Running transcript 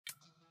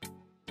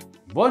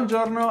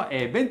Buongiorno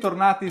e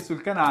bentornati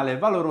sul canale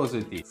Valoroso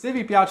IT. Se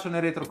vi piacciono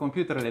i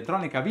retrocomputer e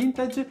elettronica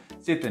vintage,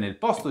 siete nel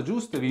posto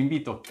giusto e vi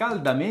invito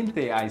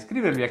caldamente a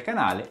iscrivervi al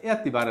canale e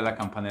attivare la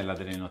campanella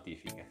delle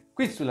notifiche.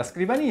 Qui sulla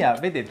scrivania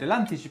vedete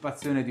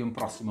l'anticipazione di un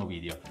prossimo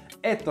video.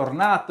 È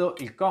tornato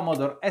il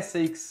Commodore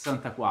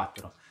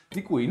SX64,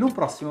 di cui in un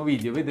prossimo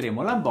video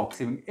vedremo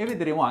l'unboxing e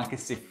vedremo anche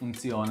se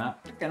funziona,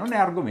 perché non è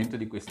argomento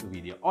di questo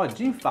video.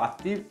 Oggi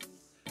infatti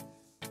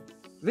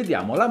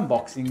vediamo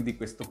l'unboxing di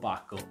questo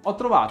pacco. Ho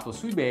trovato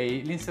su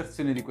eBay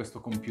l'inserzione di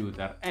questo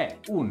computer. È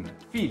un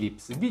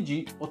Philips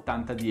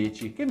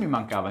VG8010 che mi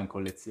mancava in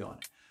collezione.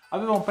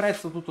 Aveva un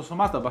prezzo tutto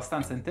sommato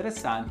abbastanza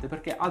interessante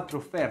perché altre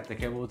offerte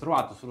che avevo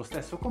trovato sullo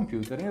stesso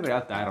computer in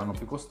realtà erano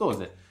più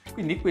costose,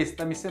 quindi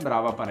questa mi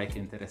sembrava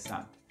parecchio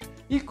interessante.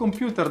 Il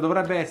computer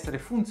dovrebbe essere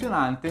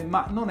funzionante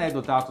ma non è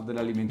dotato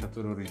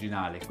dell'alimentatore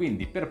originale,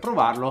 quindi per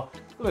provarlo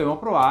dovevo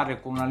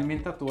provare con un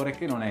alimentatore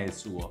che non è il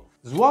suo.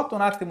 Svuoto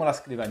un attimo la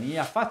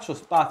scrivania, faccio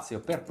spazio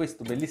per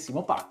questo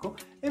bellissimo pacco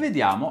e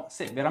vediamo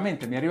se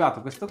veramente mi è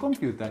arrivato questo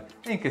computer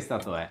e in che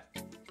stato è.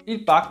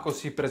 Il pacco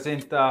si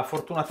presenta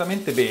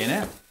fortunatamente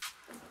bene,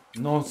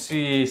 non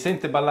si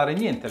sente ballare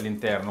niente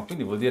all'interno,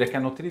 quindi vuol dire che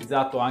hanno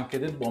utilizzato anche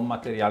del buon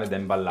materiale da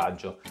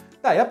imballaggio.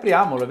 Dai,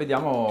 apriamolo e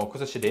vediamo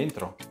cosa c'è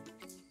dentro.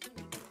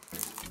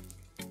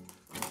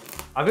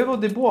 Avevo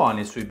dei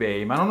buoni su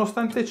eBay, ma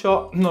nonostante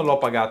ciò non l'ho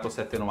pagato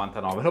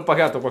 7,99, l'ho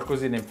pagato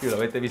qualcosina in più,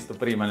 l'avete visto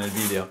prima nel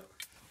video.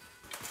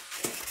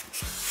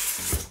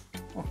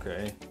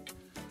 Ok,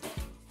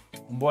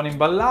 un buon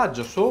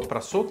imballaggio sopra,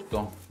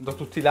 sotto, da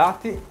tutti i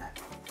lati.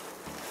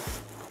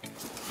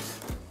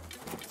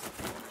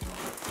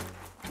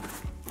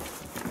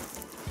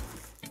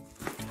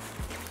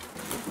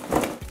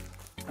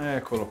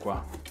 Eccolo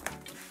qua.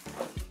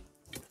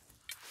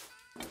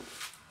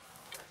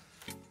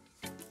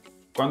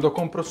 Quando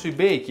compro su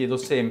eBay chiedo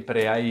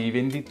sempre ai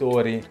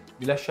venditori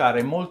di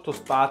lasciare molto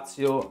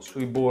spazio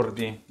sui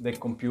bordi del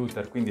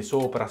computer, quindi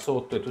sopra,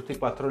 sotto e tutti i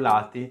quattro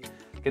lati,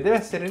 che deve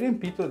essere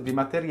riempito di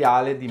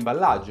materiale di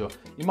imballaggio,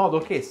 in modo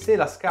che se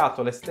la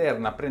scatola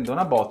esterna prende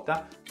una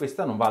botta,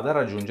 questa non vada a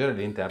raggiungere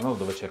l'interno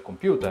dove c'è il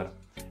computer.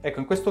 Ecco,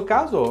 in questo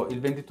caso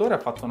il venditore ha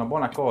fatto una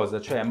buona cosa,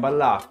 cioè ha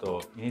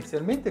imballato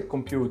inizialmente il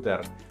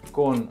computer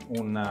con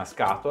una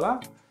scatola,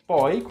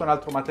 poi con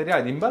altro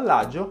materiale di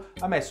imballaggio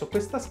ha messo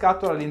questa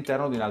scatola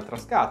all'interno di un'altra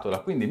scatola,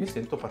 quindi mi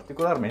sento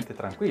particolarmente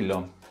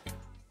tranquillo.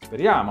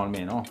 Speriamo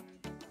almeno.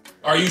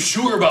 Are you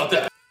sure about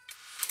that?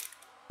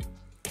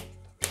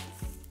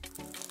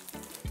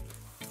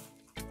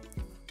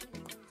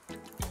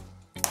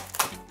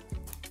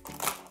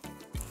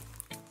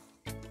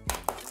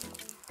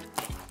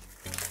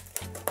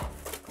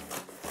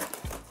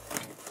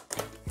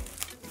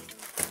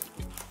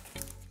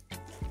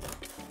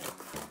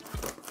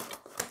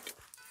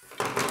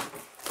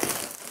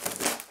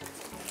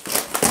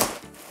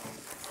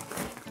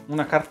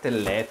 Una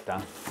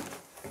cartelletta.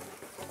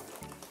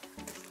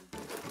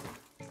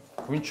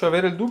 Comincio ad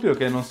avere il dubbio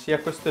che non sia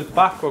questo il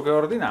pacco che ho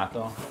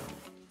ordinato.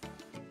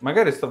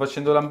 Magari sto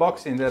facendo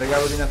l'unboxing del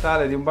regalo di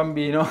Natale di un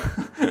bambino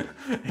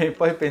e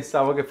poi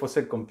pensavo che fosse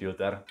il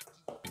computer.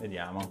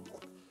 Vediamo.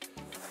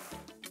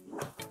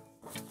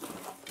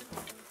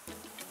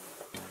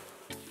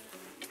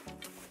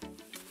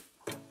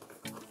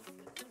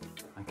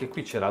 Anche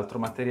qui c'era altro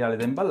materiale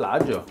da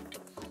imballaggio.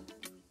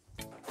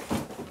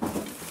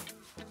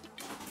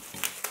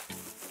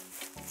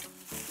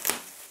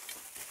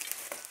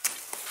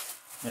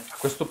 A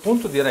questo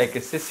punto direi che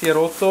se si è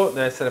rotto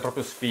deve essere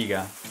proprio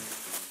sfiga.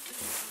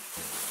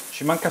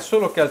 Ci manca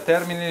solo che al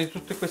termine di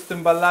tutto questo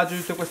imballaggio,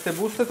 di tutte queste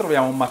buste,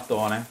 troviamo un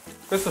mattone.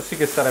 Questo sì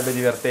che sarebbe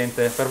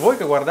divertente. Per voi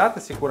che guardate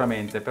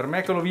sicuramente, per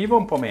me che lo vivo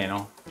un po'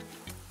 meno.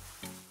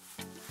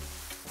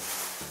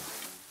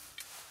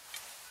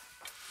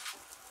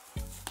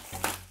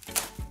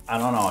 Ah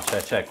no,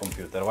 c'è il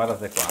computer,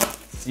 guardate qua.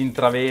 Si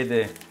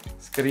intravede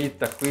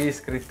scritta qui,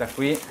 scritta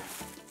qui.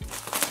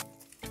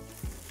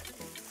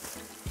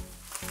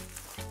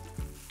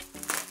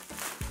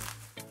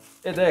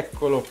 Ed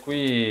eccolo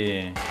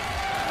qui,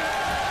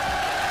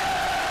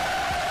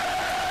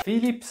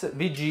 Philips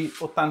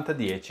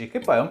VG8010, che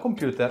poi è un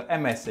computer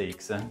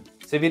MSX.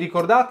 Se vi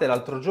ricordate,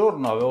 l'altro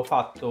giorno avevo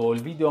fatto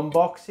il video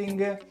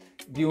unboxing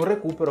di un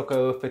recupero che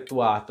avevo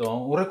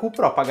effettuato, un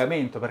recupero a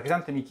pagamento, perché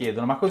tanti mi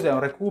chiedono ma cos'è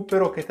un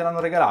recupero che te l'hanno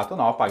regalato?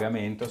 No, a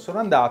pagamento. Sono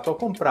andato, ho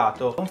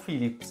comprato un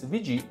Philips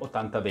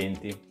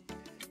VG8020.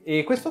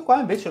 E questo qua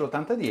invece è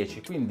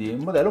l'8010, quindi un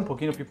modello un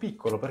pochino più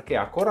piccolo perché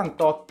ha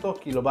 48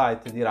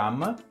 KB di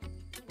RAM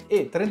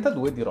e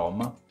 32 di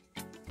ROM.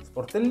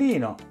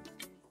 Sportellino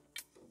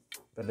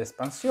per le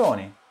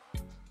espansioni,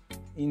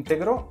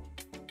 integro.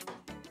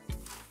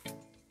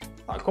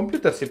 Il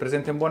computer si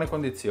presenta in buone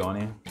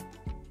condizioni.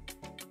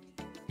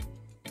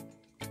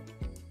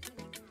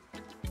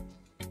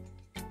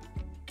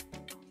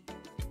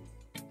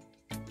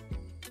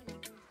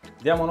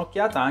 Diamo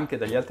un'occhiata anche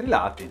dagli altri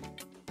lati.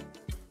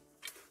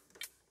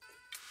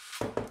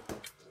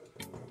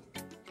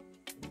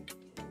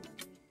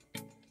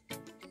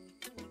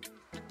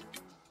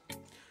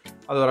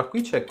 Allora,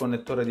 qui c'è il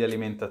connettore di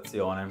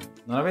alimentazione.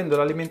 Non avendo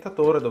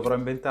l'alimentatore dovrò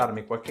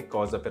inventarmi qualche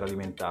cosa per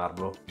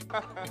alimentarlo.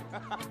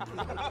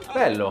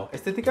 Bello,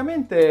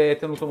 esteticamente è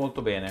tenuto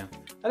molto bene.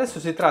 Adesso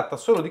si tratta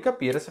solo di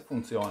capire se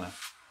funziona.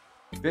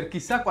 Per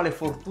chissà quale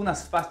fortuna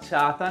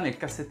sfacciata, nel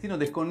cassettino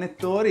dei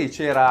connettori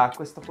c'era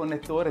questo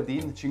connettore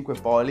DIN 5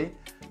 poli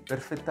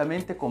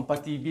perfettamente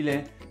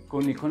compatibile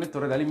con il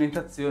connettore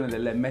d'alimentazione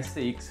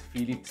dell'MSX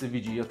Philips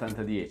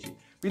VG8010.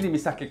 Quindi mi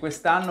sa che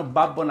quest'anno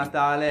Babbo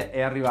Natale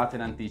è arrivato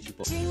in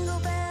anticipo.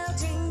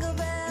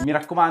 E mi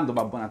raccomando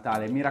Babbo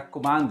Natale, mi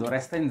raccomando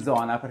resta in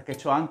zona perché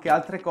ho anche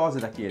altre cose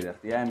da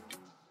chiederti.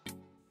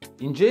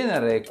 In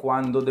genere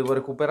quando devo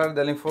recuperare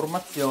delle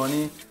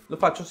informazioni lo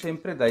faccio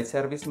sempre dai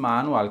service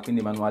manual,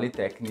 quindi manuali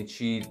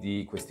tecnici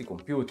di questi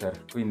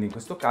computer. Quindi in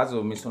questo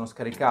caso mi sono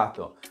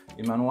scaricato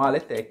il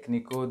manuale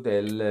tecnico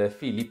del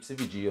Philips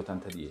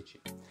VG8010.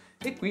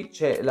 E qui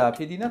c'è la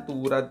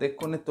piedinatura del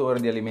connettore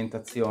di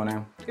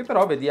alimentazione, che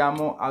però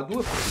vediamo ha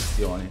due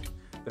posizioni,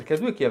 perché ha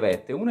due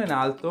chiavette, una in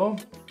alto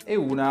e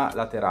una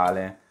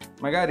laterale.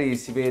 Magari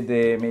si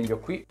vede meglio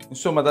qui.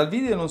 Insomma, dal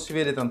video non si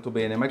vede tanto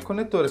bene, ma il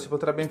connettore si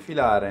potrebbe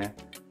infilare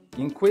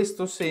in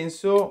questo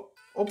senso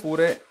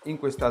oppure in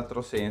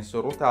quest'altro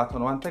senso, ruotato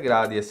 90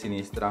 gradi a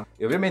sinistra.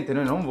 E ovviamente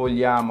noi non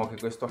vogliamo che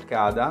questo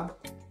accada,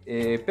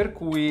 per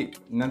cui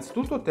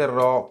innanzitutto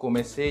terrò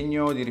come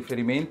segno di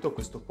riferimento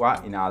questo qua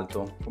in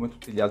alto, come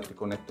tutti gli altri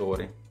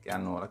connettori che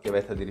hanno la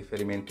chiavetta di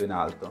riferimento in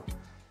alto.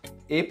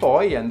 E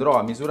poi andrò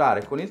a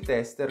misurare con il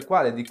tester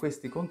quale di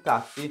questi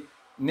contatti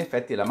in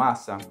effetti è la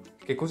massa,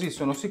 che così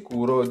sono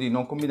sicuro di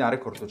non combinare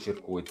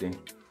cortocircuiti.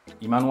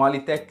 I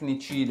manuali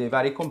tecnici dei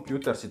vari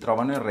computer si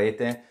trovano in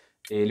rete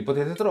e li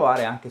potete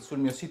trovare anche sul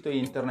mio sito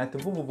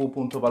internet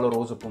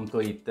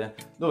www.valoroso.it,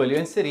 dove li ho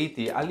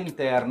inseriti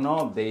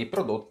all'interno dei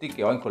prodotti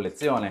che ho in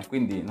collezione.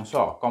 Quindi, non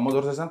so,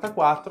 Commodore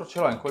 64 ce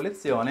l'ho in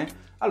collezione,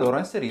 allora ho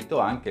inserito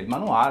anche il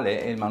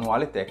manuale e il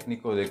manuale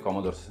tecnico del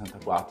Commodore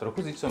 64,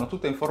 così sono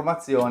tutte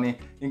informazioni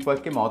in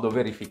qualche modo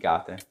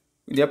verificate.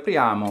 Quindi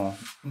apriamo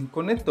un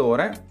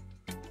connettore .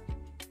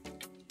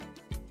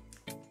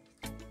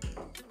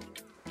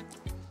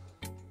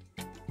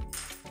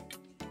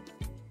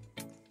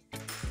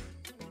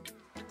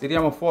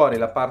 Tiriamo fuori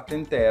la parte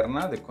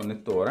interna del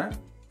connettore.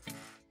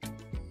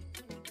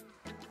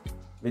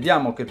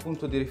 Vediamo che il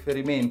punto di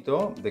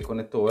riferimento del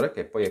connettore,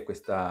 che poi è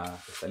questa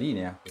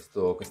linea,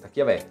 questa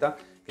chiavetta,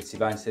 che si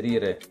va a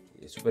inserire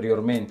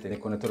superiormente nel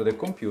connettore del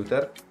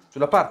computer,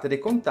 sulla parte dei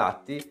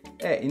contatti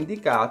è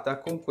indicata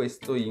con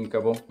questo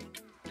incavo.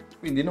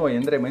 Quindi noi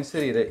andremo a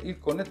inserire il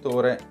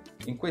connettore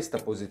in questa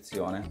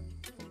posizione,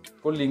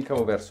 con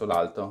l'incavo verso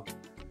l'alto.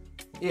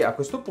 E a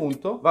questo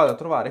punto vado a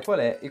trovare qual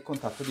è il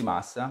contatto di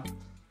massa,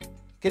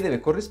 che deve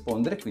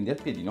corrispondere quindi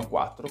al piedino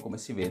 4, come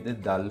si vede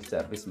dal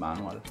service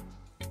manual.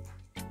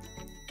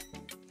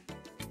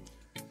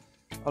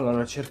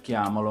 Allora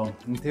cerchiamolo.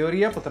 In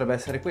teoria potrebbe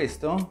essere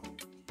questo?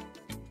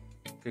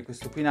 Che è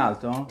questo qui in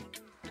alto?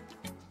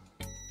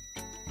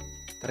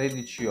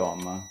 13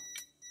 ohm.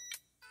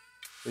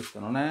 Questo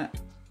non è,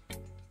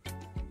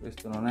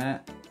 questo non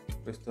è,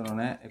 questo non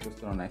è e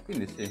questo non è.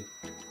 Quindi sì.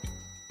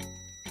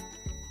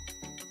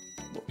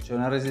 C'è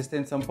una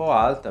resistenza un po'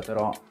 alta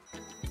però.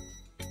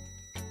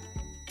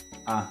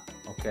 Ah,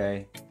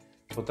 ok.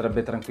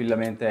 Potrebbe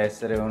tranquillamente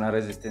essere una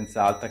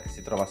resistenza alta che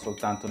si trova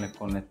soltanto nel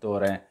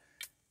connettore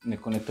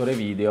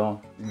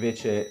video,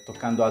 invece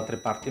toccando altre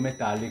parti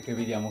metalliche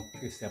vediamo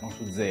che siamo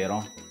su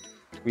 0,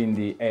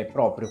 quindi è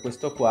proprio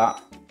questo qua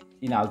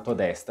in alto a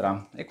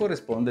destra e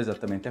corrisponde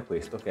esattamente a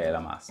questo che è la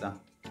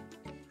massa.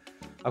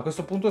 A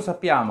questo punto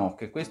sappiamo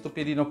che questo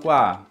piedino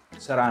qua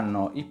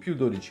saranno i più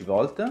 12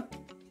 volt,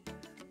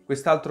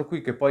 quest'altro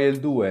qui che poi è il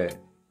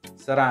 2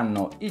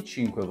 saranno i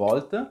 5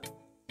 volt,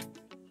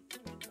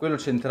 quello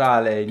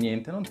centrale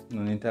niente,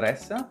 non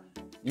interessa.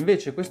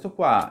 Invece questo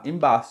qua in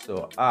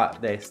basso a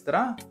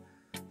destra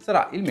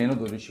sarà il meno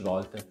 12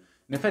 volt.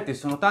 In effetti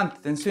sono tante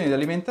tensioni di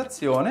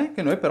alimentazione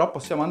che noi però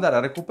possiamo andare a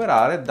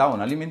recuperare da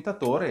un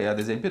alimentatore, ad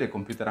esempio del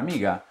computer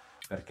Amiga,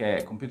 perché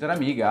il computer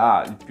Amiga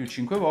ha il più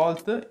 5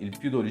 volt, il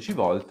più 12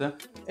 volt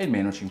e il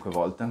meno 5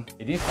 volt.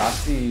 Ed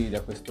infatti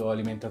da questo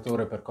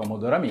alimentatore per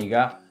Commodore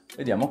Amiga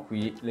vediamo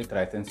qui le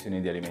 3 tensioni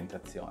di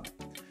alimentazione.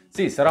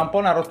 Sì, sarà un po'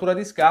 una rottura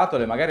di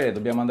scatole, magari le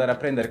dobbiamo andare a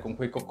prendere con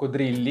quei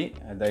coccodrilli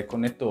dai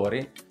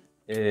connettori,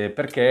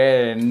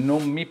 perché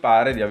non mi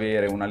pare di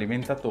avere un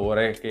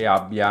alimentatore che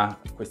abbia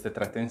queste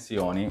 3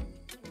 tensioni,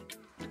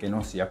 che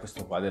non sia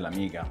questo qua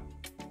dell'Amiga.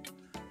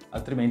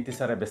 Altrimenti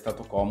sarebbe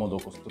stato comodo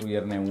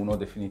costruirne uno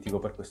definitivo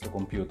per questo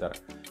computer.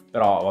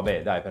 Però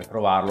vabbè, dai, per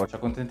provarlo ci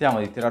accontentiamo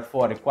di tirar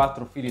fuori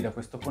 4 fili da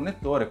questo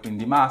connettore,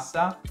 quindi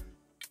massa,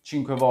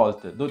 5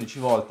 volt, 12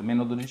 volt,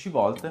 meno 12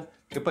 volt,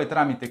 che poi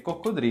tramite i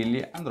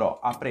coccodrilli andrò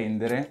a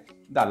prendere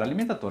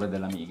dall'alimentatore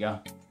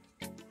dell'Amiga.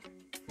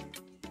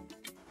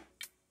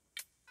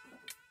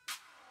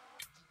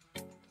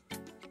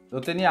 Lo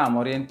teniamo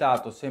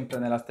orientato sempre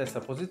nella stessa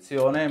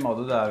posizione in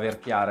modo da aver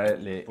chiare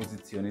le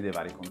posizioni dei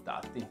vari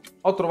contatti.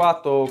 Ho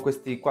trovato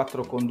questi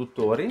 4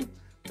 conduttori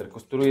Per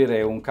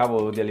costruire un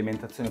cavo di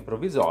alimentazione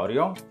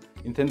provvisorio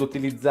intendo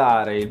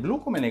utilizzare il blu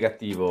come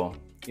negativo,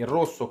 il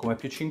rosso come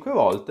più 5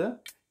 volt,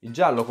 il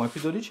giallo come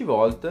più 12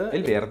 volt e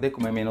il verde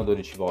come meno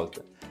 12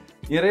 volt.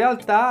 In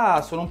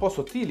realtà sono un po'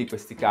 sottili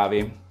questi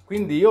cavi,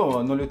 quindi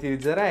io non li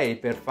utilizzerei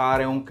per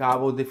fare un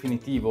cavo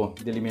definitivo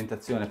di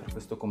alimentazione per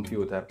questo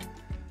computer.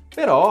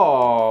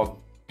 Però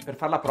per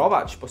fare la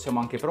prova ci possiamo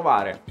anche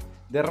provare.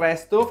 Del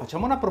resto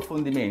facciamo un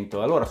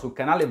approfondimento. Allora sul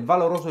canale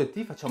Valoroso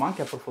IT facciamo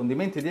anche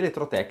approfondimenti di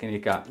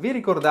elettrotecnica. Vi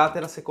ricordate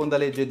la seconda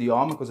legge di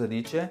Ohm cosa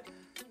dice?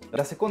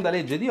 La seconda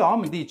legge di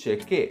Ohm dice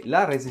che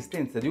la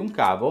resistenza di un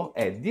cavo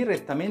è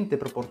direttamente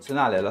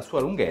proporzionale alla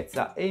sua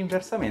lunghezza e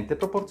inversamente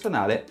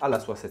proporzionale alla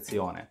sua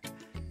sezione.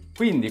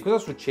 Quindi cosa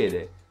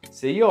succede?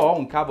 Se io ho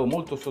un cavo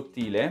molto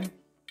sottile,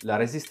 la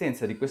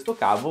resistenza di questo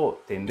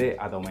cavo tende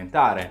ad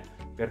aumentare,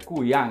 per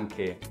cui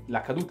anche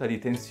la caduta di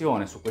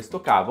tensione su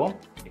questo cavo,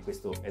 e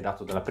questo è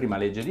dato dalla prima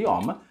legge di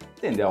Ohm,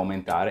 tende a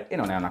aumentare e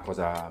non è una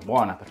cosa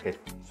buona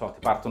perché ti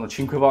partono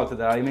 5 volte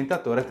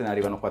dall'alimentatore e te ne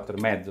arrivano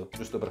 4,5,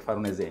 giusto per fare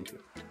un esempio.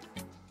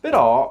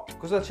 Però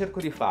cosa cerco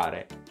di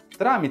fare?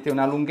 Tramite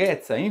una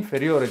lunghezza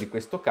inferiore di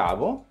questo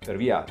cavo, per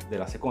via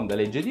della seconda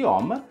legge di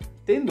Ohm,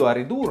 tendo a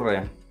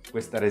ridurre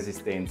questa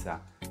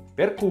resistenza,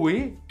 per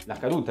cui la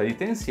caduta di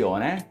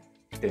tensione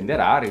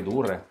tenderà a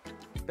ridurre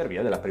per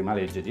via della prima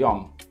legge di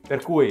Ohm.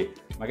 Per cui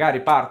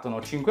magari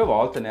partono 5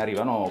 volte e ne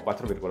arrivano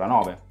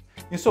 4,9.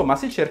 Insomma,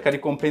 si cerca di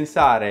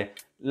compensare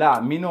la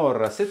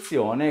minor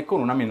sezione con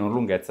una minor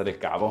lunghezza del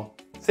cavo.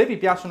 Se vi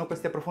piacciono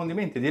questi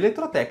approfondimenti di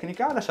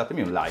elettrotecnica,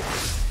 lasciatemi un like.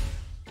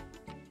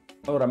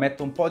 Ora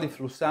metto un po' di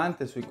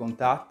flussante sui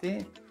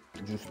contatti,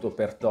 giusto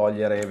per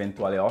togliere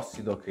eventuale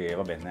ossido che,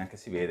 vabbè, neanche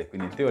si vede,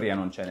 quindi in teoria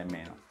non c'è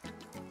nemmeno.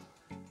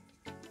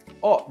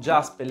 Ho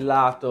già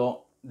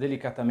spellato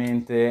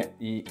delicatamente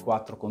i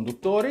 4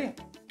 conduttori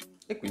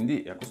e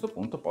quindi a questo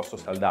punto posso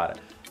saldare.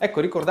 Ecco,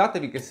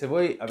 ricordatevi che se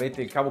voi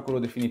avete il cavo quello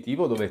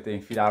definitivo dovete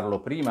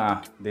infilarlo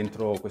prima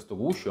dentro questo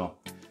guscio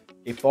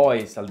e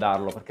poi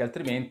saldarlo, perché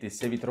altrimenti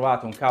se vi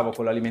trovate un cavo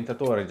con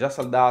l'alimentatore già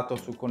saldato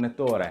sul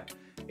connettore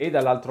e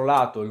dall'altro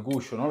lato il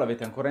guscio non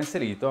l'avete ancora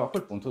inserito, a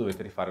quel punto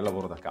dovete rifare il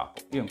lavoro da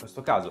capo. Io in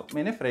questo caso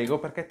me ne frego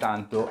perché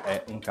tanto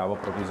è un cavo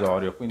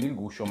provvisorio, quindi il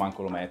guscio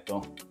manco lo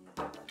metto.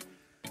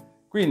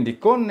 Quindi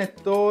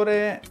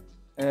connettore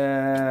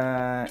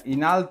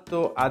in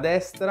alto a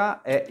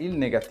destra è il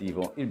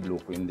negativo, il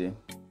blu quindi.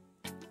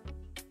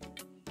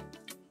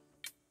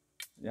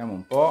 Vediamo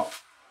un po'.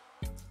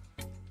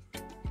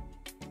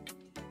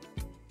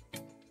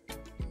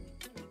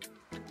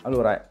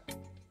 Allora,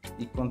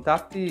 i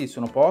contatti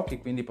sono pochi,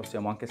 quindi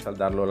possiamo anche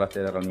saldarlo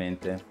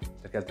lateralmente,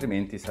 perché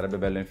altrimenti sarebbe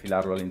bello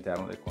infilarlo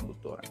all'interno del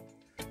conduttore.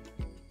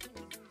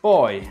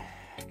 Poi,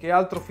 che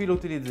altro filo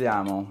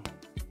utilizziamo?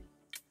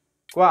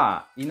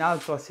 Qua in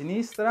alto a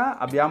sinistra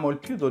abbiamo il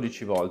più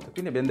 12 volt,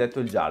 quindi abbiamo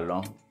detto il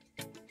giallo.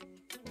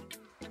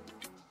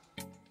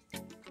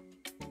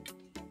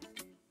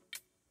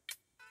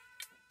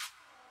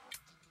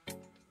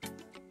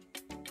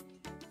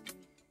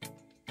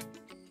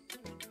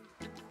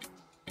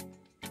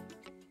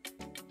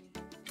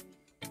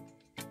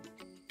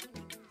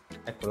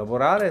 Ecco,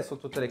 lavorare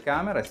sotto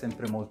telecamera è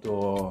sempre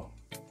molto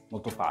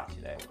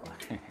facile, ecco.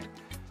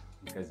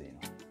 Un casino.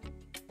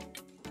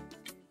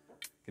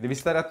 Devi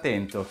stare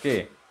attento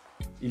che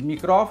il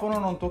microfono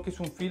non tocchi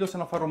su un filo se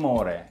no fa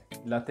rumore,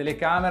 la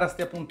telecamera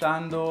stia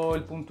puntando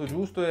il punto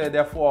giusto ed è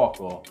a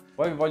fuoco.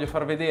 Poi vi voglio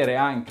far vedere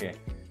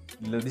anche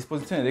la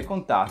disposizione dei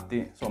contatti,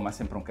 insomma è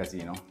sempre un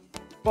casino.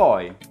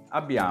 Poi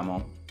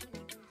abbiamo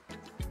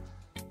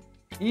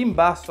in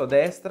basso a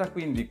destra,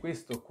 quindi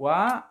questo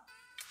qua,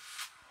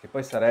 che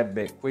poi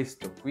sarebbe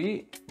questo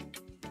qui,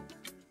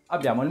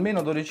 abbiamo il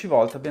meno 12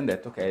 volt, abbiamo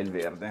detto che è il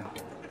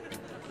verde.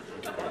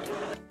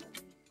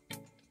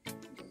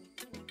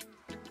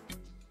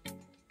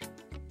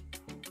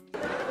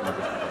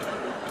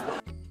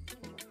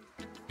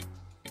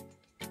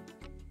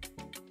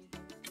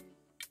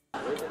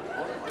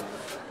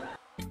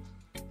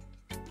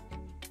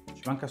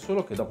 Ci manca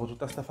solo che dopo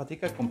tutta sta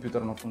fatica il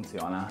computer non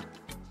funziona.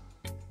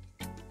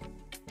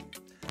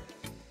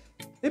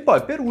 E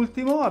poi per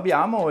ultimo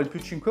abbiamo il più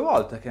 5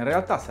 volt, che in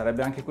realtà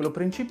sarebbe anche quello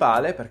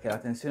principale perché è la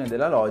tensione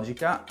della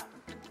logica,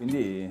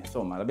 quindi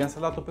insomma l'abbiamo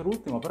saldato per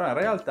ultimo, però in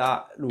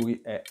realtà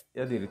lui è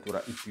addirittura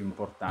il più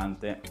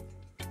importante.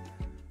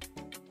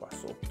 Qua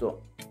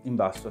sotto, in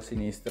basso a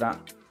sinistra.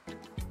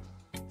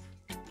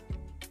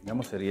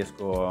 Vediamo se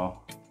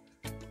riesco.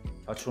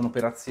 Faccio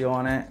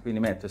un'operazione, quindi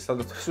metto il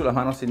saldatore sulla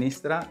mano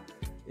sinistra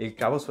e il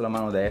cavo sulla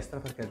mano destra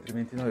perché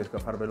altrimenti non riesco a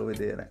farvelo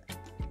vedere.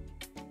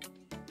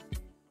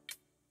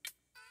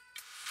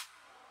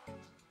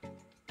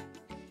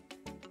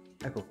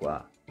 Ecco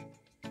qua,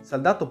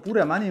 saldato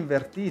pure a mani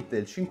invertite,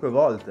 il 5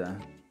 volt.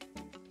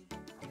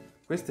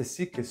 Queste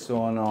sì che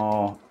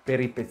sono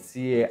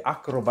peripezie,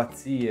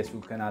 acrobazie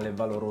sul canale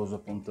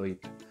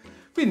valoroso.it.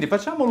 Quindi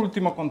facciamo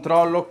l'ultimo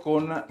controllo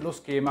con lo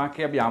schema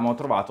che abbiamo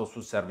trovato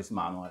sul service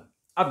manual.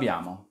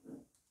 Abbiamo,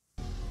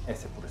 e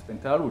si è pure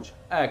spenta la luce,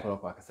 eccolo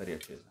qua che sta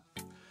riaccesa.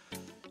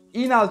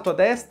 In alto a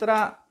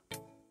destra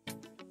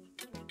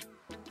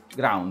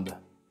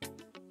ground,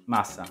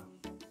 massa.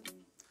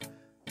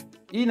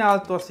 In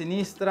alto a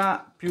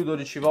sinistra più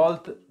 12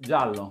 volt,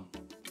 giallo.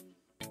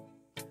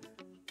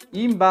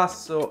 In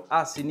basso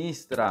a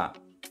sinistra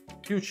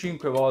più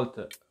 5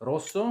 volt,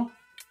 rosso.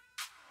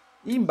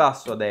 In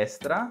basso a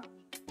destra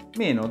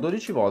meno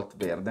 12 volt,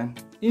 verde.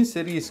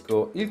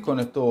 Inserisco il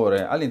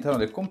connettore all'interno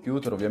del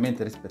computer,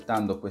 ovviamente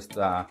rispettando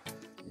questa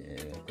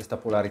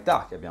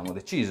polarità che abbiamo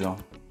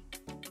deciso.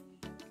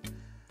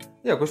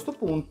 E a questo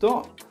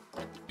punto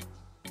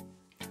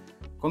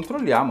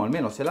controlliamo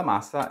almeno se la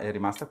massa è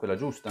rimasta quella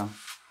giusta.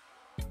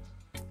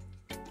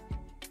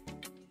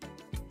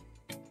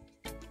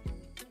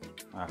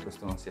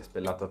 Questo non si è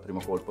spellato al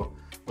primo colpo.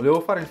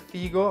 Volevo fare il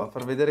figo,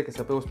 far vedere che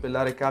sapevo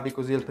spellare i cavi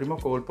così al primo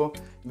colpo,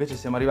 invece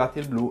siamo arrivati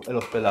al blu e l'ho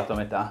spellato a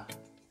metà.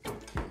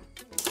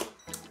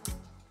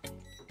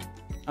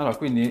 Allora,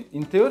 quindi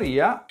in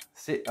teoria,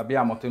 se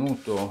abbiamo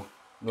tenuto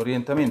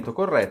l'orientamento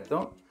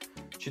corretto,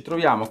 ci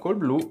troviamo col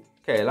blu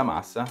che è la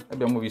massa e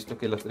abbiamo visto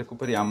che la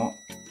recuperiamo,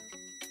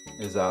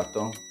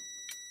 esatto,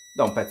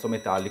 da un pezzo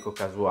metallico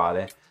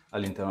casuale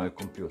all'interno del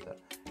computer.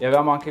 E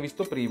avevamo anche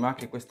visto prima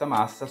che questa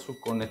massa sul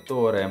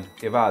connettore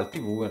che va al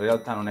TV in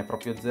realtà non è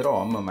proprio 0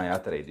 ohm ma è a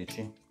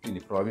 13,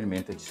 quindi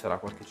probabilmente ci sarà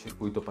qualche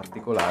circuito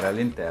particolare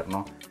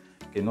all'interno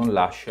che non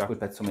lascia quel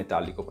pezzo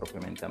metallico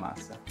propriamente a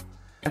massa.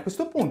 A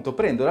questo punto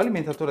prendo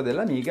l'alimentatore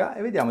dell'Amiga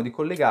e vediamo di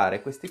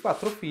collegare questi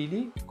 4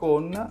 fili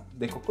con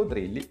dei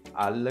coccodrilli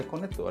al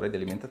connettore di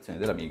alimentazione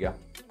dell'Amiga.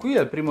 Qui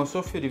al primo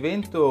soffio di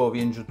vento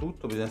viene giù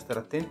tutto, bisogna stare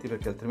attenti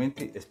perché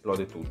altrimenti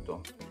esplode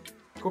tutto.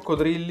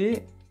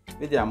 Coccodrilli,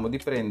 vediamo di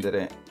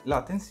prendere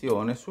la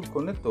tensione sul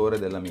connettore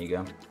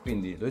dell'Amiga,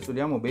 quindi lo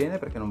isoliamo bene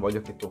perché non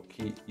voglio che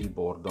tocchi il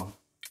bordo.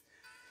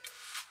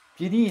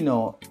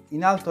 Piedino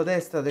in alto a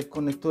destra del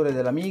connettore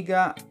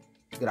dell'Amiga,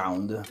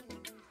 ground.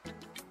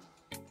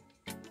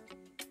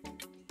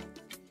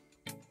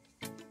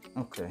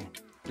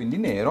 Ok, quindi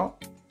nero,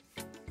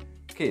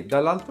 che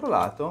dall'altro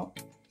lato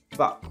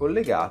va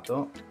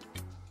collegato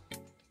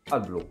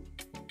al blu.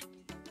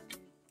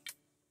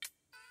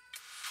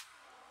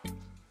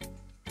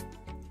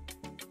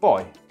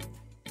 Poi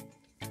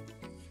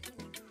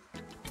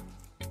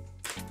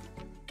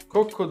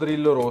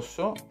coccodrillo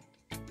rosso,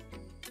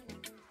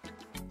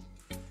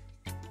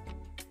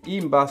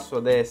 in basso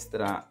a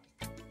destra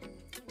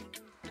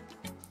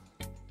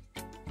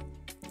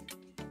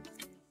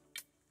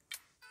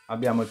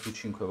abbiamo il più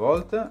 5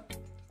 volt.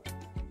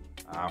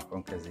 Ah, qua è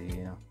un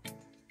casino.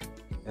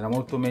 Era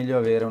molto meglio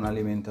avere un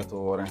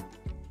alimentatore.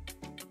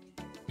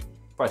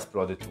 Poi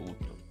esplode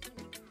tutto.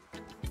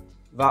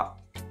 Va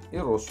il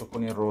rosso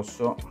con il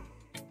rosso.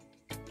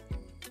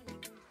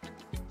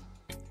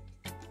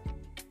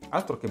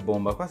 Altro che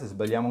bomba, qua se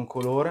sbagliamo un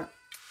colore.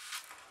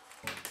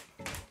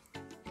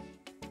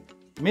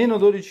 Meno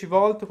 12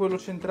 volt quello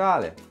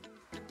centrale.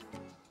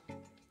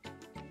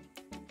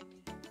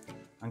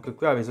 Anche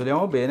qua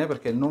isoliamo bene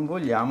perché non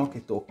vogliamo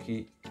che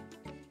tocchi.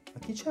 Ma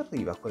chi ci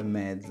arriva qua in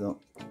mezzo?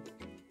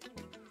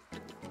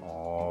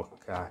 Oh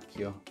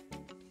cacchio.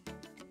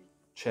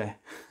 C'è.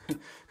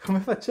 Come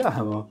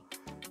facciamo?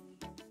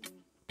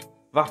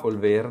 Va col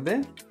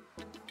verde.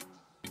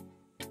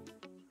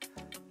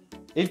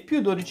 E il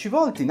più 12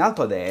 volt in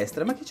alto a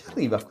destra. Ma chi ci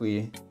arriva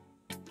qui?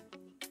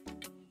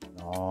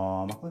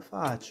 No, ma come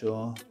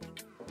faccio?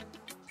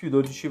 Più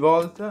 12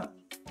 volt,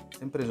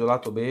 sempre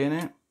isolato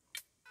bene.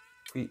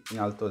 Qui in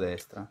alto a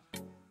destra.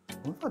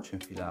 Come faccio a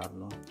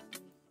infilarlo?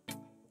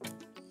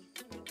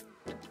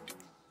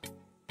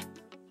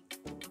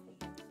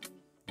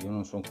 Io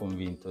non sono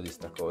convinto di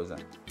sta cosa.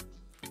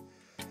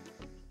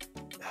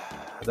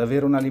 Ad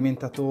avere un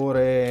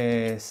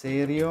alimentatore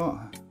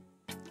serio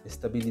e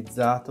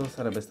stabilizzato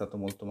sarebbe stato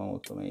molto ma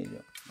molto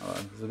meglio. Allora,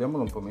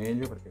 isoliamolo un po'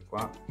 meglio perché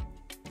qua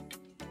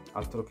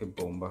altro che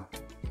bomba.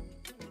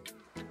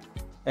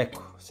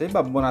 Ecco, se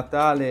Babbo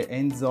Natale è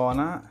in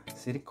zona,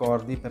 si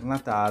ricordi, per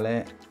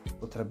Natale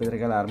potrebbe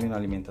regalarmi un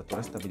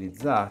alimentatore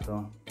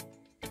stabilizzato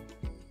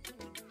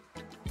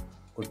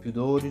col più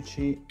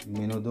 12, il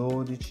meno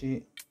 12,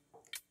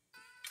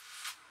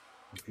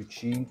 il più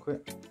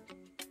 5.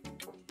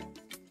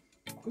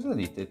 Cosa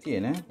dite?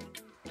 Tiene?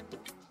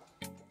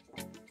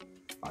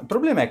 Il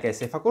problema è che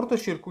se fa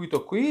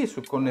cortocircuito qui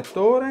sul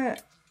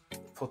connettore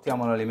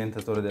fottiamo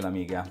l'alimentatore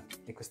dell'Amiga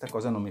e questa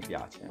cosa non mi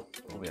piace,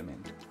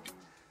 ovviamente.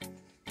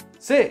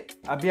 Se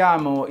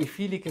abbiamo i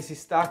fili che si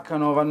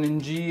staccano, vanno in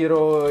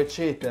giro,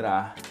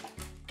 eccetera,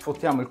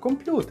 fottiamo il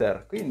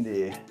computer,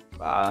 quindi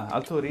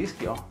alto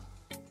rischio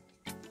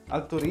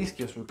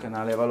sul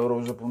canale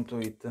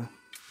valoroso.it.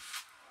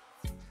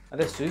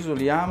 Adesso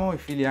isoliamo i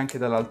fili anche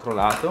dall'altro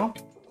lato,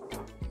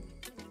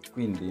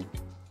 quindi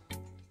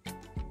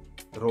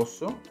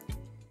rosso.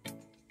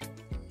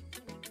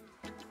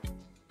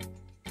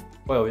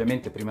 Poi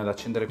ovviamente prima di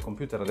accendere il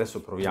computer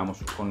adesso proviamo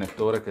sul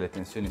connettore che le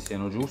tensioni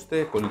siano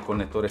giuste con il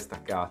connettore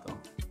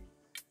staccato.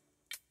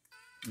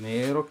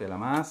 Nero che è la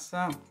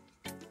massa,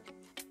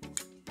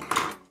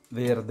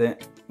 verde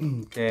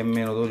che è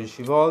meno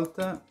 12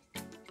 volt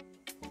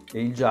e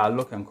il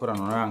giallo che ancora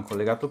non avevamo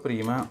collegato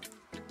prima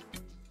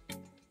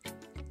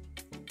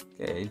che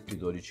che è il più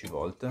 12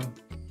 volt,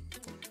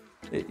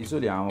 e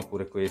isoliamo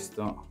pure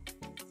questo.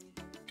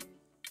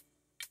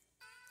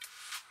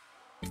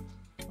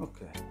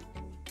 Ok,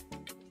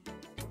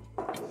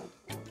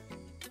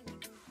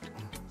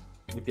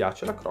 mi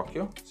piace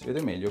l'accrocchio, si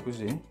vede meglio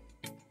così.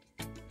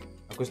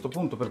 A questo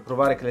punto, per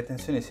provare che le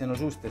tensioni siano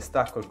giuste,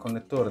 stacco il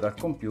connettore dal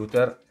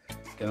computer,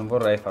 che non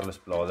vorrei farlo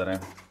esplodere.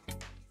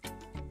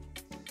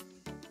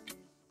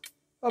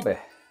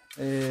 Vabbè,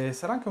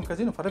 sarà anche un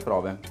casino fare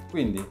prove,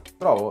 quindi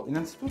provo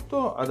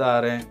innanzitutto a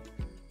dare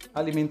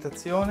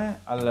alimentazione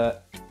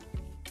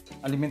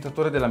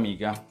all'alimentatore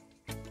dell'Amiga.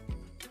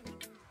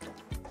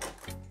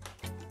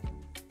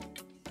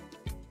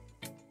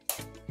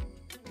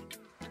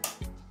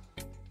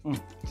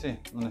 Sì,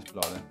 non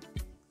esplode.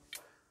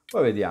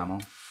 Poi vediamo.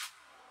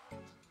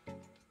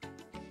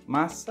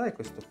 Massa è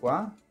questo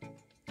qua.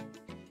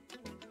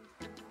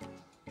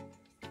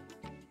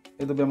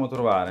 E dobbiamo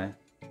trovare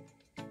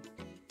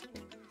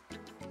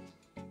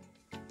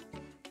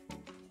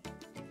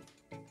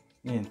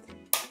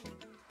niente.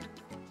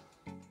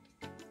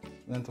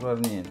 Dobbiamo trovare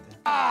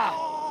niente.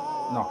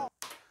 No,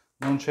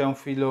 non c'è un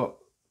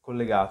filo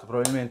collegato.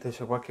 Probabilmente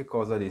c'è qualche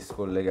cosa di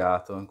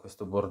scollegato in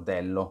questo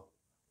bordello.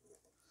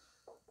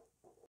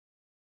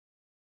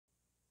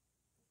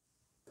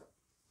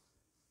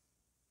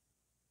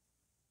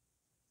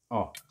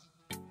 Oh,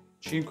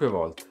 5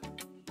 volt,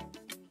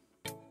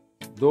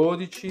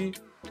 12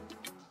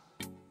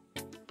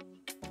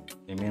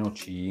 e meno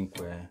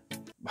 5.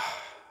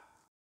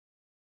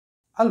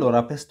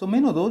 Allora, per sto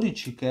meno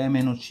 12 che è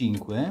meno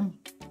 5,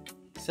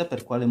 chissà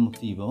per quale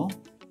motivo,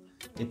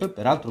 e poi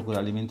peraltro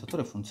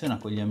quell'alimentatore funziona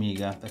con gli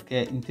Amiga, perché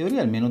in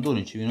teoria il meno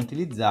 12 viene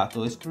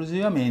utilizzato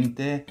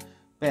esclusivamente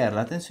per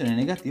la tensione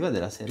negativa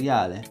della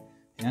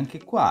seriale. E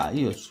anche qua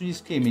io sugli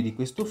schemi di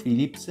questo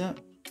Philips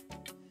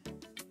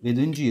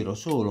vedo in giro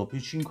solo più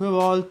 5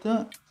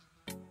 volt,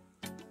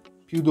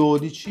 più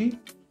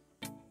 12,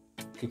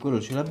 che quello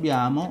ce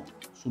l'abbiamo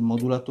sul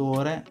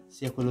modulatore,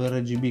 sia quello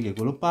RGB che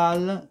quello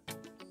PAL.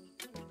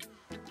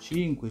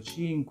 5,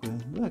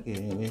 dov'è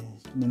che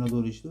meno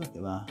 12, dov'è che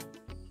va?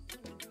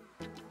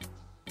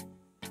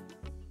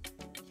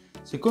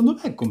 Secondo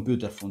me il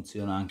computer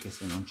funziona anche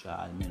se non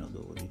c'ha il meno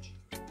 12.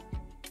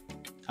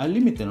 Al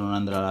limite non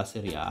andrà la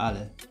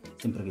seriale,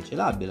 sempre che ce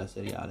l'abbia la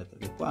seriale,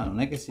 perché qua non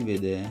è che si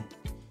vede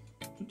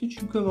tutti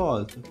 5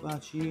 volte, qua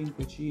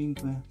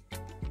 5.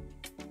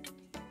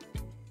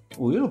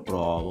 Io lo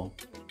provo.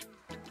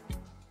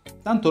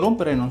 Tanto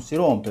rompere non si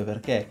rompe,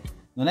 perché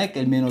non è che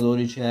il meno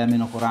 12 è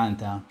meno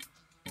 40,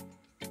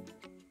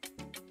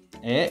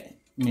 è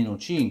meno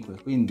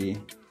 5,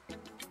 quindi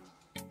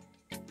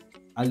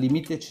al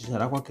limite ci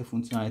sarà qualche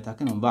funzionalità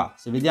che non va.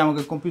 Se vediamo che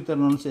il computer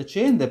non si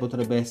accende,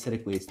 potrebbe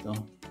essere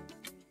questo.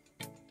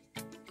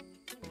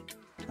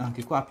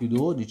 Anche qua più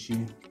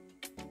 12.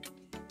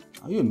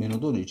 Io il meno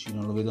 12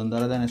 non lo vedo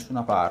andare da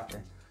nessuna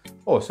parte.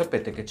 Oh,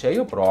 sapete che c'è?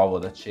 Io provo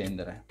ad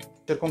accendere.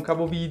 Cerco un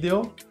cavo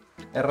video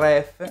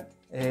RF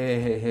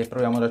e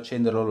proviamo ad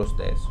accenderlo lo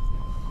stesso.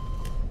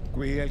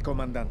 Qui è il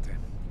comandante.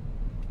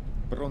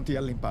 Pronti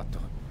all'impatto.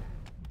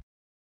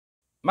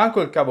 Manco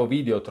il cavo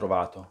video ho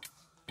trovato,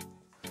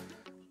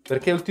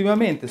 perché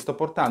ultimamente sto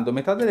portando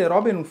metà delle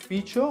robe in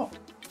ufficio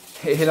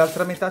e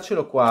l'altra metà ce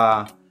l'ho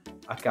qua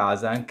a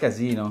casa, è un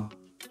casino.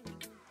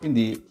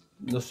 Quindi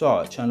lo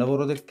so, c'è un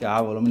lavoro del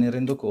cavolo, me ne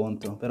rendo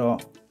conto, però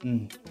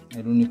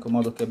è l'unico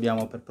modo che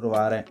abbiamo per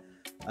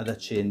provare ad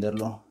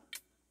accenderlo.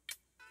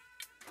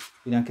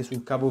 Quindi anche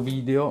sul cavo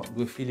video,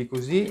 2 fili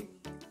così,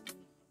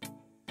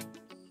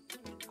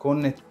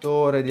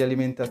 connettore di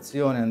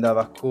alimentazione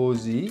andava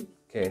così,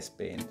 che è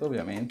spento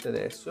ovviamente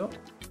adesso.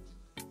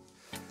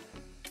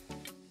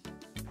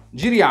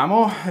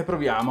 Giriamo e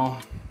proviamo.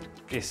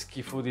 Che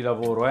schifo di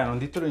lavoro, non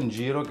ditelo in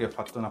giro che ho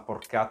fatto una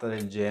porcata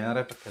del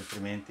genere, perché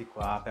altrimenti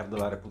qua perdo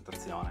la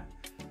reputazione.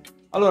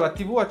 Allora,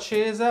 TV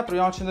accesa,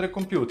 proviamo a accendere il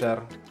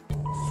computer. 3,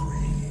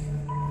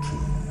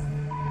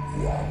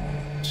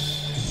 2,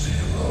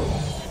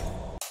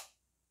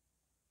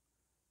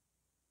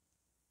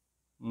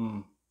 1,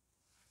 0.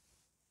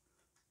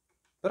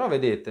 Però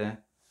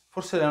vedete,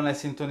 forse non è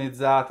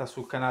sintonizzata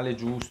sul canale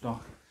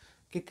giusto.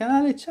 Che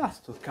canale c'ha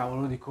sto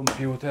cavolo di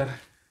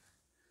computer?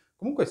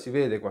 Comunque si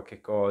vede qualche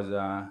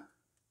cosa.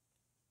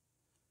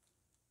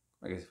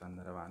 Come che si fa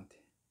andare avanti?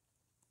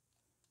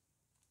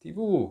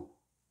 TV.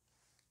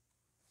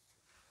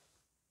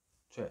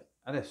 Cioè,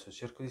 adesso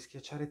cerco di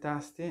schiacciare i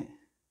tasti.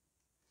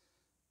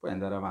 Puoi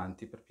andare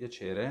avanti, per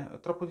piacere?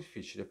 È troppo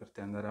difficile per te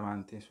andare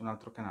avanti su un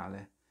altro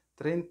canale.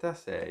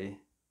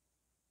 36.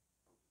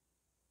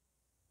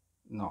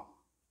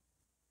 No.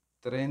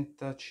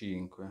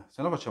 35.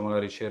 Se no facciamo la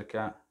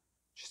ricerca.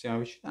 Ci stiamo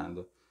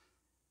avvicinando.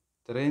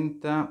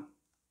 30.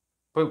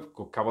 Poi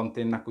con cavo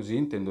antenna così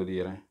intendo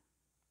dire.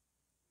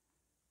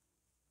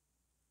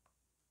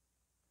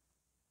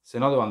 Se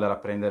no devo andare a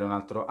prendere un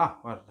altro. Ah,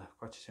 guarda,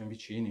 qua ci siamo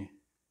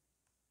vicini.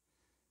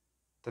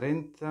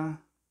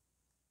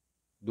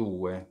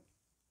 32.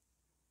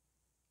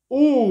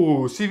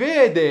 Si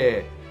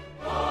vede!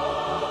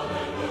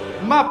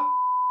 Ma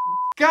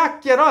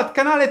cacchia, no, il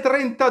canale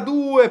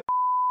 32!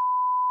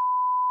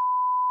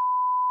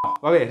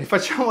 vabbè,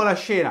 rifacciamo la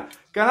scena.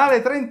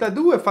 Canale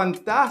 32,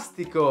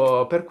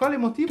 fantastico! Per quale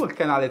motivo il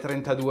canale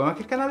 32? Ma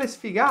che canale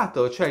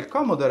sfigato! Cioè il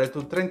Commodore è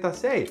sul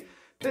 36,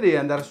 te devi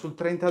andare sul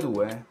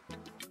 32?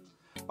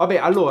 Vabbè,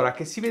 allora,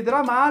 che si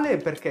vedrà male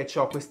perché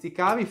ho questi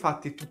cavi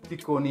fatti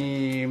tutti con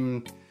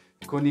i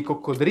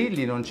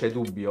coccodrilli, non c'è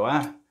dubbio,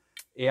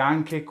 E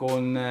anche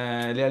con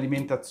le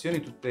alimentazioni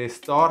tutte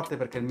storte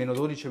perché il meno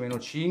 12 e meno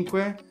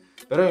 5.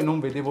 Però io non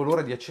vedevo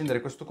l'ora di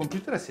accendere questo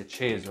computer e si è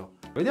acceso.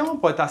 Vediamo un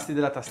po' i tasti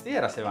della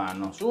tastiera se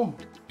vanno, su.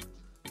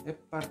 È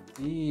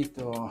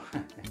partito.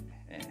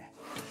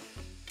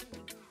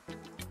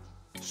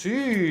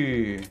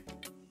 Sì.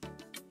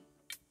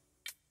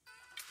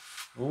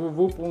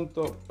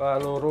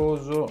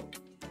 www.valoroso,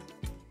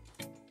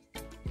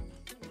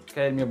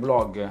 che è il mio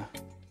blog.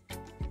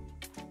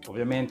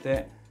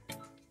 Ovviamente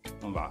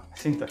non va,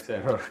 syntax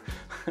error.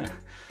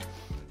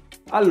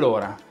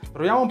 Allora,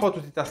 proviamo un po'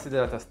 tutti i tasti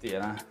della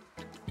tastiera.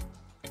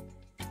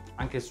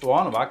 Anche il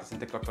suono, va, che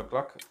sente cloc cloc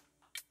cloc.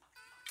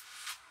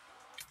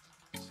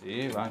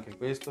 Sì, va anche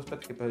questo.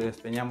 Aspetta che poi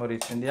spegniamo e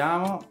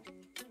riaccendiamo.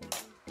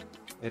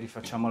 E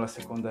rifacciamo la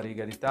seconda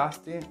riga di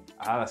tasti.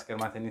 Ah, la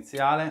schermata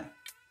iniziale.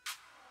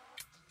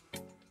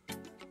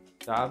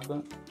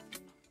 Tab.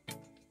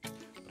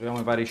 Proviamo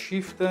i vari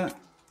shift.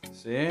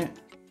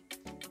 Sì.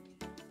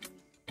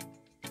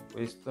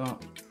 Questo.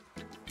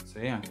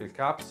 Sì, anche il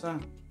caps.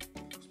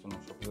 Questo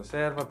non so cosa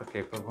serva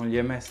perché con gli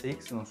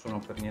MSX non sono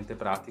per niente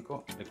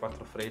pratico. Le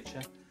 4 frecce.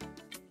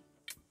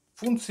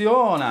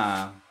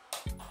 Funziona!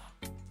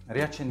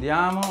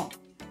 Riaccendiamo.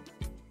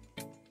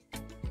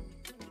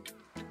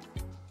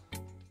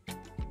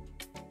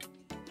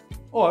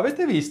 Oh,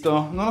 avete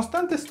visto?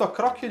 Nonostante sto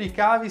crocchio di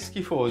cavi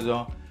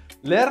schifoso,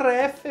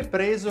 l'RF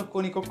preso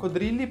con i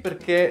coccodrilli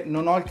perché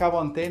non ho il cavo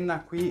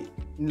antenna qui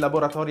in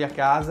laboratorio a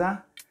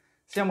casa,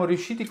 siamo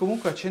riusciti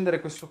comunque a accendere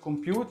questo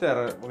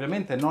computer,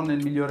 ovviamente non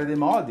nel migliore dei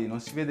modi, non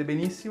si vede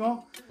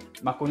benissimo,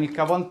 ma con il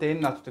cavo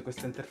antenna tutte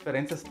queste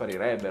interferenze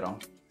sparirebbero.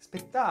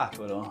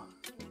 Spettacolo!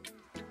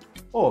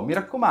 Oh, mi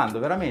raccomando,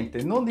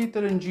 veramente, non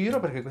ditelo in giro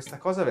perché questa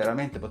cosa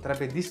veramente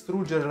potrebbe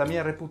distruggere la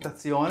mia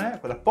reputazione,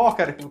 quella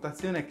poca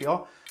reputazione che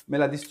ho me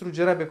la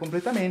distruggerebbe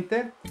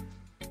completamente.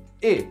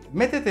 E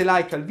mettete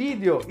like al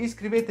video,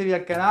 iscrivetevi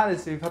al canale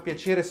se vi fa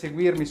piacere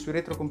seguirmi sui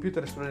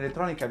retrocomputer e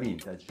sull'elettronica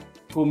vintage.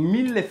 Con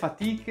 1000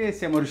 fatiche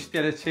siamo riusciti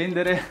ad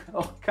accendere,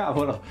 oh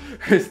cavolo,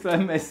 questo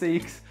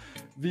MSX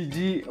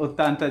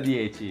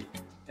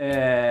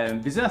VG8010.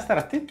 Bisogna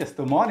stare attenti a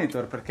sto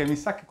monitor perché mi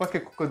sa che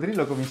qualche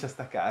coccodrillo comincia a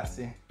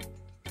staccarsi.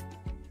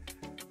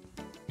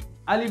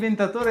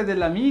 Alimentatore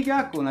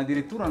dell'Amiga con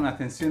addirittura una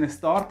tensione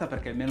storta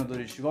perché il meno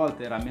 12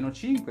 volt era meno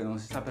 5, non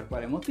si sa per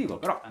quale motivo,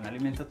 però è un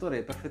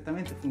alimentatore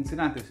perfettamente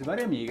funzionante sui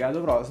vari Amiga,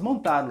 dovrò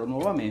smontarlo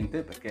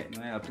nuovamente perché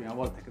non è la prima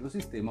volta che lo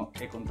sistemo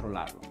e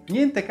controllarlo.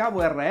 Niente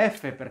cavo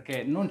RF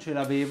perché non ce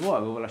l'avevo,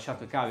 avevo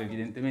lasciato i cavi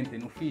evidentemente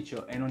in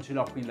ufficio e non ce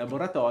l'ho qui in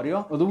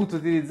laboratorio, ho dovuto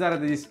utilizzare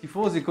degli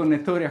schifosi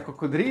connettori a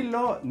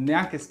coccodrillo,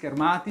 neanche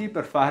schermati,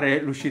 per fare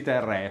l'uscita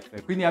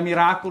RF, quindi a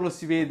miracolo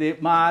si vede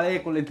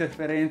male con le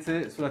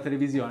interferenze sulla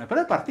televisione.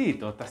 Però è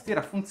partito,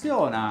 tastiera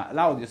funziona,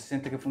 l'audio si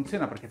sente che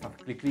funziona perché fa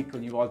clic clic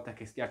ogni volta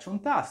che schiaccio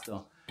un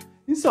tasto.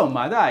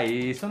 Insomma,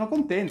 dai, sono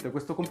contento,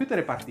 questo computer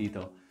è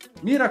partito.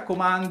 Mi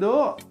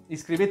raccomando,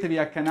 iscrivetevi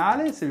al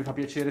canale se vi fa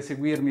piacere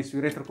seguirmi sui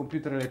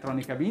retrocomputer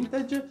elettronica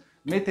vintage,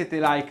 mettete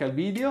like al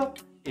video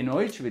e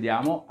noi ci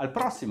vediamo al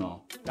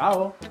prossimo.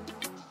 Ciao!